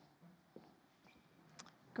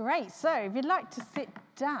Great. So if you'd like to sit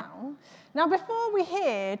down. Now, before we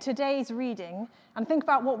hear today's reading and think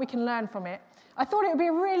about what we can learn from it, I thought it would be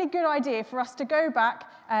a really good idea for us to go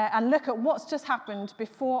back and look at what's just happened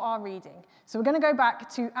before our reading. So we're going to go back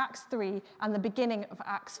to Acts 3 and the beginning of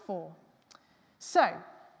Acts 4. So,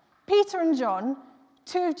 Peter and John,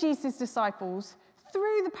 two of Jesus' disciples,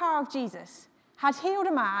 through the power of Jesus, had healed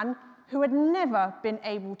a man who had never been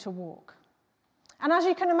able to walk. And as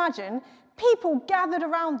you can imagine, people gathered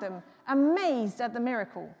around them, amazed at the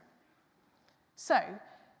miracle. So,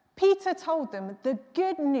 Peter told them the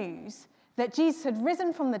good news that Jesus had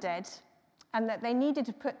risen from the dead and that they needed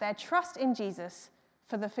to put their trust in Jesus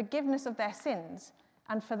for the forgiveness of their sins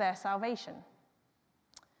and for their salvation.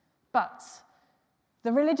 But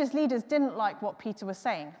the religious leaders didn't like what Peter was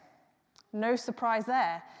saying. No surprise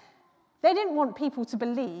there. They didn't want people to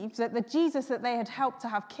believe that the Jesus that they had helped to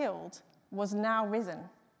have killed was now risen.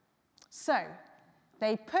 So,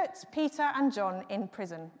 they put Peter and John in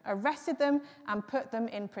prison, arrested them and put them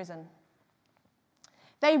in prison.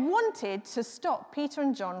 They wanted to stop Peter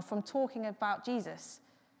and John from talking about Jesus,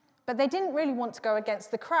 but they didn't really want to go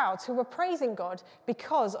against the crowds who were praising God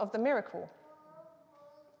because of the miracle.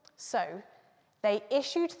 So, they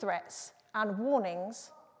issued threats and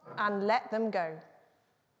warnings and let them go.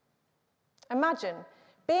 Imagine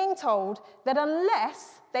being told that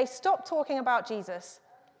unless they stopped talking about Jesus,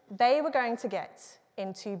 they were going to get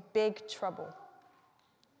into big trouble.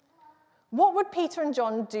 What would Peter and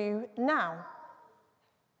John do now?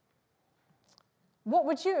 What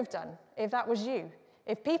would you have done if that was you?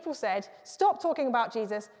 If people said, stop talking about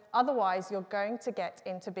Jesus, otherwise you're going to get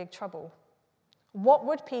into big trouble. What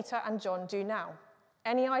would Peter and John do now?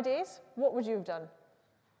 Any ideas? What would you have done?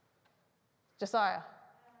 Josiah?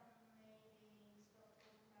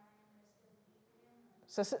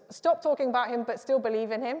 So stop talking about him but still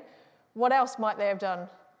believe in him. What else might they have done?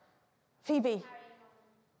 Phoebe?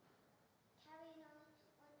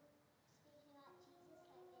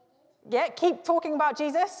 Yeah, keep talking about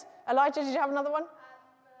Jesus. Elijah, did you have another one?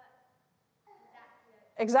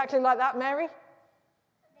 Exactly like that, Mary?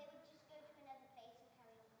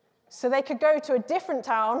 So they could go to a different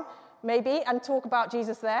town, maybe, and talk about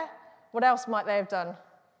Jesus there. What else might they have done?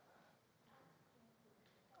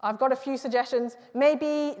 I've got a few suggestions.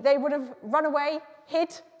 Maybe they would have run away,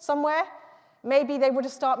 hid somewhere. Maybe they would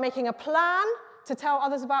have started making a plan to tell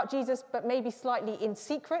others about Jesus, but maybe slightly in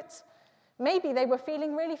secret. Maybe they were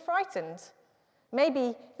feeling really frightened.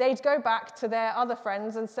 Maybe they'd go back to their other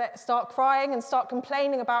friends and start crying and start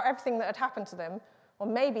complaining about everything that had happened to them. Or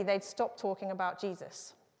maybe they'd stop talking about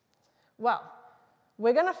Jesus. Well,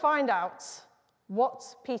 we're going to find out what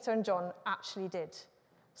Peter and John actually did.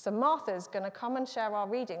 So Martha's going to come and share our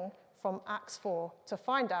reading from Acts 4 to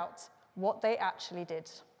find out what they actually did.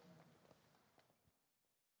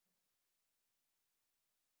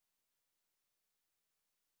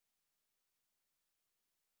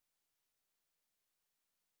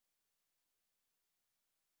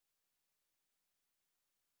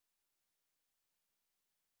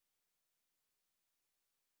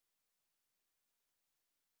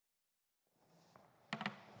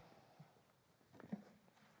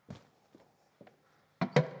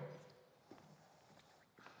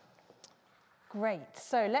 Great.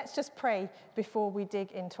 So let's just pray before we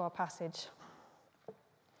dig into our passage.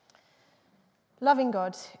 Loving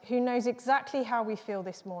God, who knows exactly how we feel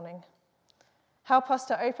this morning, help us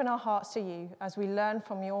to open our hearts to you as we learn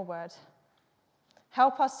from your word.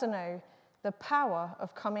 Help us to know the power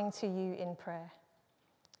of coming to you in prayer.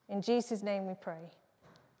 In Jesus' name we pray.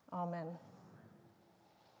 Amen.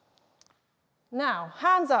 Now,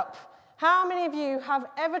 hands up. How many of you have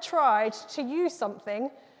ever tried to use something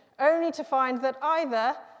only to find that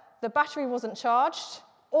either the battery wasn't charged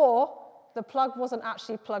or the plug wasn't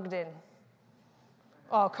actually plugged in?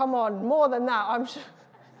 Oh, come on, more than that, I'm sure.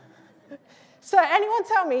 So anyone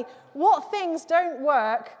tell me what things don't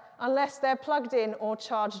work unless they're plugged in or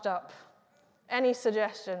charged up? Any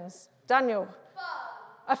suggestions? Daniel?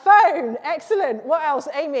 A phone, excellent. What else?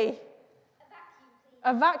 Amy?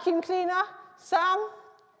 A vacuum cleaner. Sam?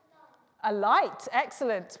 A light,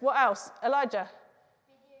 excellent. What else? Elijah?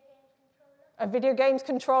 A video games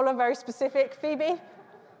controller, very specific. Phoebe?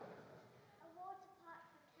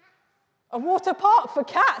 A water park for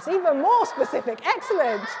cats, even more specific.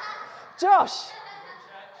 Excellent. Josh?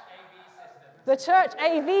 The church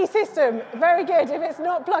AV system. Very good. If it's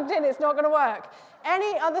not plugged in, it's not going to work.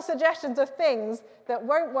 Any other suggestions of things that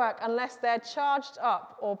won't work unless they're charged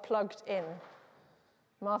up or plugged in?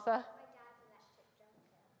 Martha?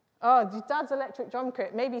 Oh, your dad's electric drum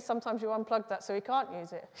kit. Maybe sometimes you unplug that so he can't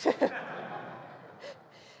use it.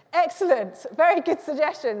 Excellent. Very good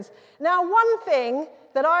suggestions. Now, one thing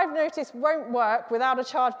that I've noticed won't work without a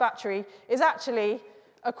charged battery is actually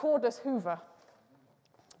a cordless Hoover.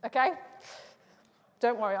 Okay?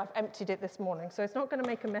 Don't worry, I've emptied it this morning, so it's not going to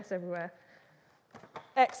make a mess everywhere.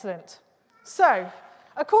 Excellent. So,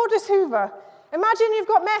 a cordless Hoover. Imagine you've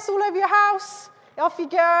got mess all over your house. Off you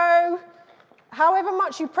go. However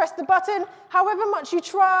much you press the button, however much you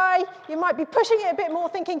try, you might be pushing it a bit more,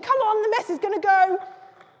 thinking, come on, the mess is going to go.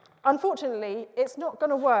 Unfortunately, it's not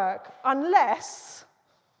going to work unless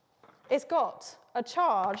it's got a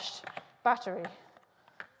charged battery.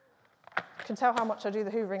 You can tell how much I do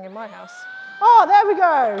the hoovering in my house. Oh, there we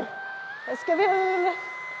go. Let's give it a little...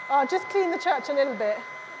 Oh, just clean the church a little bit.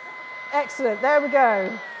 Excellent, there we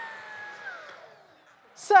go.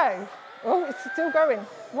 So, oh, it's still going.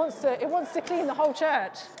 It wants to clean the whole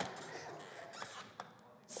church.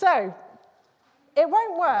 So, it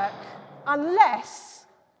won't work unless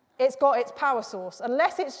it's got its power source,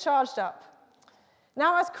 unless it's charged up.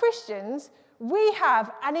 Now, as Christians, we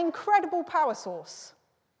have an incredible power source,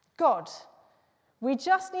 God. We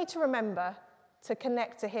just need to remember to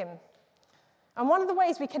connect to him. And one of the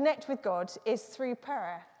ways we connect with God is through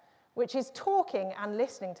prayer, which is talking and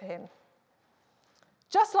listening to him.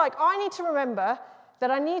 Just like I need to remember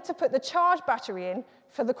that I need to put the charged battery in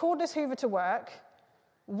for the cordless Hoover to work,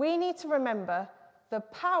 we need to remember the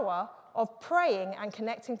power of praying and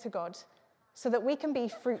connecting to God so that we can be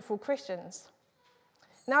fruitful Christians.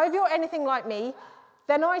 Now, if you're anything like me,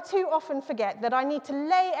 then I too often forget that I need to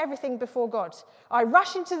lay everything before God. I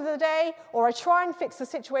rush into the day, or I try and fix the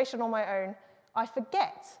situation on my own. I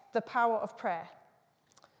forget the power of prayer.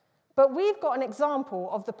 But we've got an example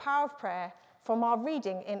of the power of prayer from our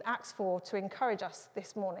reading in Acts 4 to encourage us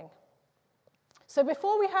this morning. So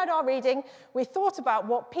before we heard our reading, we thought about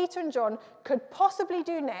what Peter and John could possibly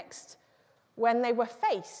do next when they were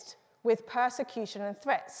faced with persecution and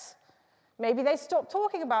threats. Maybe they'd stop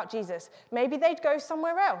talking about Jesus. Maybe they'd go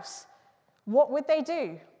somewhere else. What would they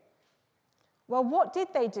do? Well, what did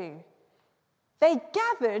they do? They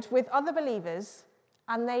gathered with other believers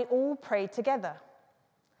and they all prayed together.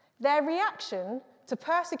 Their reaction to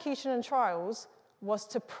persecution and trials was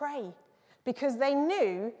to pray because they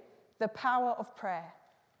knew the power of prayer.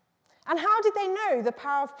 And how did they know the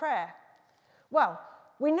power of prayer? Well,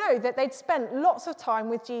 we know that they'd spent lots of time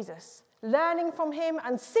with Jesus, learning from him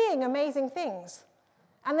and seeing amazing things.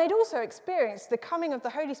 And they'd also experienced the coming of the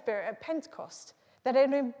Holy Spirit at Pentecost that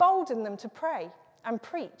had emboldened them to pray and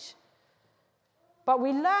preach. But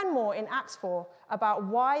we learn more in Acts 4 about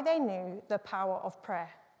why they knew the power of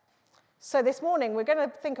prayer. So this morning, we're going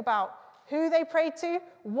to think about who they prayed to,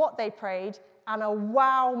 what they prayed, and a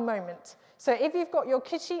wow moment. So if you've got your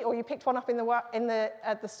kid sheet or you picked one up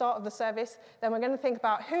at the start of the service, then we're going to think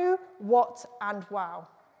about who, what, and wow.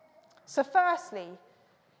 So firstly,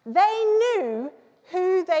 they knew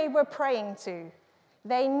who they were praying to.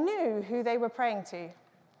 They knew who they were praying to.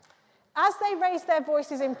 As they raised their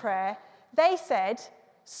voices in prayer, they said,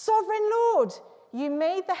 "Sovereign Lord, you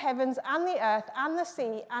made the heavens and the earth and the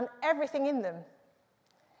sea and everything in them."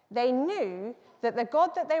 They knew that the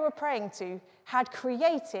God that they were praying to had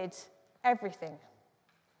created everything.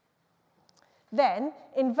 Then,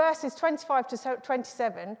 in verses 25 to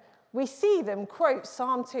 27, we see them quote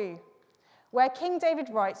Psalm 2, where King David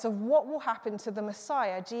writes of what will happen to the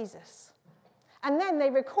Messiah, Jesus. And then they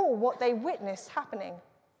recall what they witnessed happening.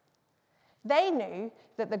 They knew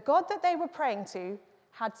that the God that they were praying to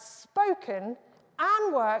had spoken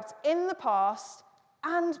and worked in the past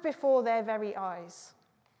and before their very eyes.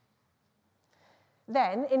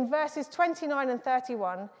 Then, in verses 29 and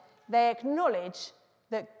 31, they acknowledge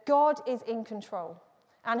that God is in control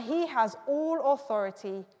and he has all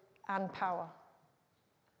authority and power.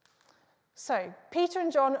 So, Peter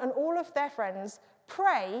and John and all of their friends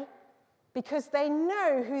pray because they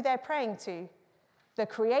know who they're praying to, the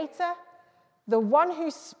Creator, the one who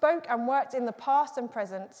spoke and worked in the past and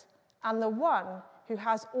present, and the one who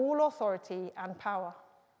has all authority and power.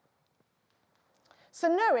 So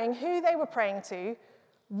knowing who they were praying to,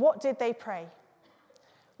 what did they pray?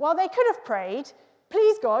 Well, they could have prayed,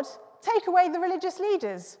 "Please God, take away the religious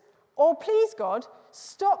leaders," or "Please God,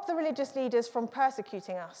 stop the religious leaders from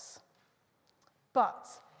persecuting us." But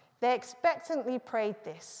they expectantly prayed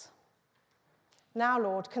this: "Now,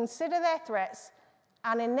 Lord, consider their threats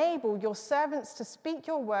and enable your servants to speak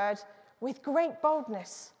your word with great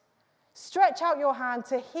boldness. Stretch out your hand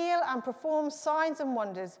to heal and perform signs and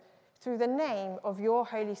wonders through the name of your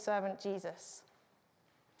holy servant Jesus."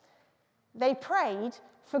 They prayed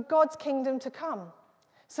for God's kingdom to come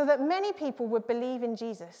so that many people would believe in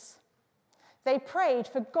Jesus. They prayed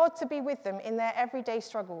for God to be with them in their everyday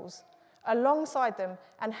struggles, alongside them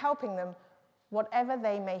and helping them whatever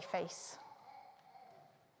they may face.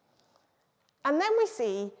 And then we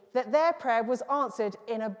see that their prayer was answered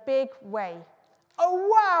in a big way. A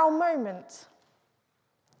wow moment.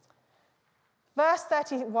 Verse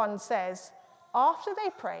 31 says, after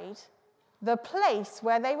they prayed, the place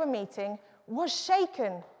where they were meeting was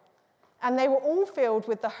shaken, and they were all filled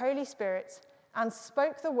with the Holy Spirit and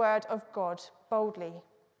spoke the word of God boldly.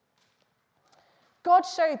 God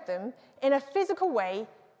showed them in a physical way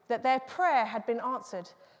that their prayer had been answered.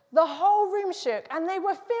 The whole room shook, and they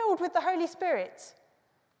were filled with the Holy Spirit.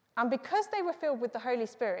 And because they were filled with the Holy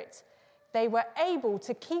Spirit, they were able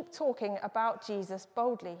to keep talking about Jesus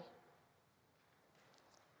boldly.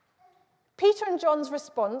 Peter and John's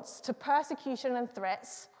response to persecution and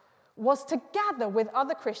threats was to gather with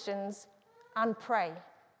other Christians and pray.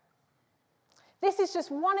 This is just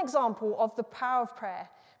one example of the power of prayer,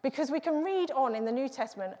 because we can read on in the New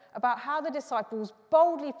Testament about how the disciples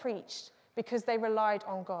boldly preached because they relied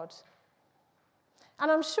on God. And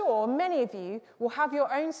I'm sure many of you will have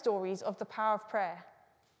your own stories of the power of prayer.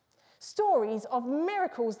 Stories of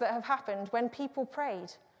miracles that have happened when people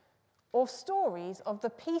prayed, or stories of the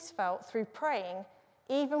peace felt through praying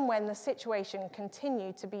even when the situation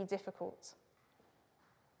continued to be difficult.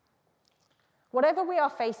 Whatever we are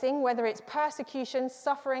facing, whether it's persecution,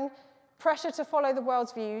 suffering, pressure to follow the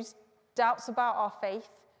world's views, doubts about our faith,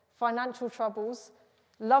 financial troubles,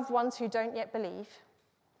 loved ones who don't yet believe,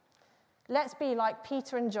 let's be like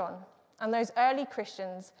Peter and John and those early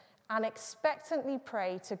Christians and expectantly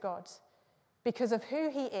pray to God because of who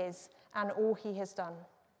he is and all he has done.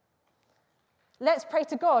 Let's pray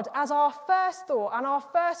to God as our first thought and our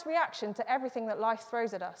first reaction to everything that life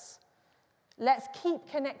throws at us. Let's keep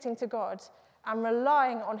connecting to God and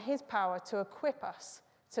relying on his power to equip us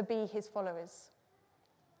to be his followers.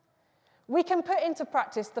 We can put into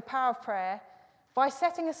practice the power of prayer by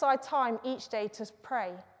setting aside time each day to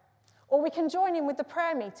pray. Or we can join in with the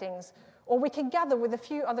prayer meetings, or we can gather with a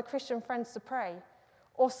few other Christian friends to pray,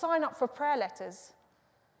 or sign up for prayer letters.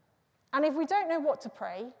 And if we don't know what to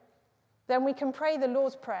pray, then we can pray the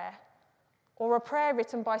Lord's Prayer, or a prayer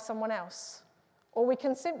written by someone else. Or we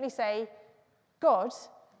can simply say, God,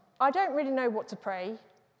 I don't really know what to pray.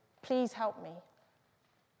 Please help me.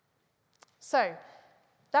 So,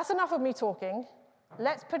 that's enough of me talking.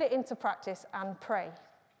 Let's put it into practice and pray.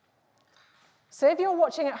 So if you're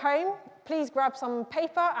watching at home, please grab some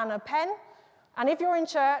paper and a pen. And if you're in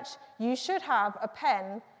church, you should have a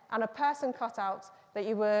pen and a person cut out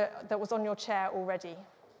that was on your chair already.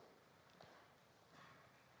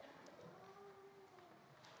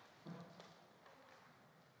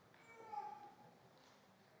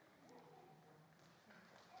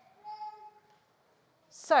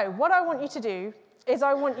 So what I want you to do is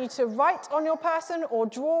I want you to write on your person or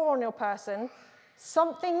draw on your person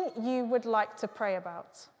something you would like to pray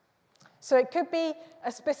about. So it could be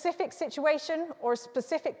a specific situation or a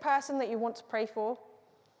specific person that you want to pray for.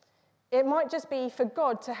 It might just be for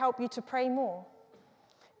God to help you to pray more.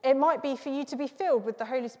 It might be for you to be filled with the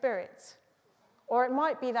Holy Spirit. Or it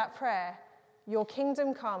might be that prayer, your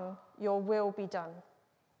kingdom come, your will be done.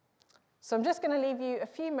 So I'm just going to leave you a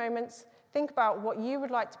few moments. Think about what you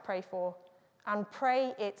would like to pray for and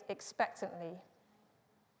pray it expectantly.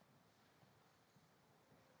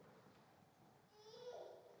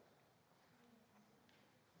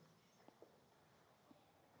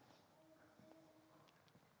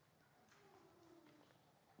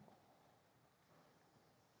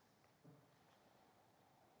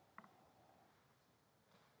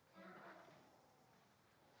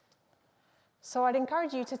 So I'd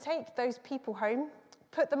encourage you to take those people home,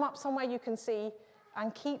 put them up somewhere you can see,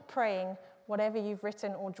 and keep praying whatever you've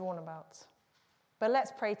written or drawn about. But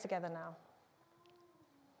let's pray together now.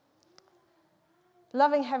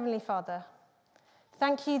 Loving Heavenly Father,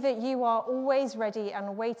 thank you that you are always ready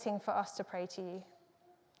and waiting for us to pray to you.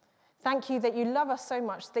 Thank you that you love us so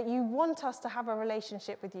much that you want us to have a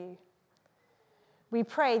relationship with you. We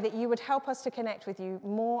pray that you would help us to connect with you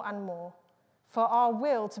more and more, for our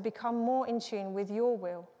will to become more in tune with your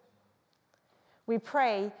will. We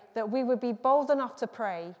pray that we would be bold enough to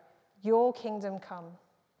pray, your kingdom come.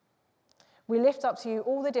 We lift up to you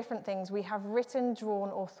all the different things we have written, drawn,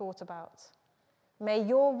 or thought about. May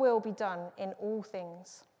your will be done in all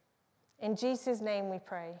things. In Jesus' name we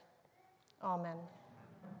pray. Amen.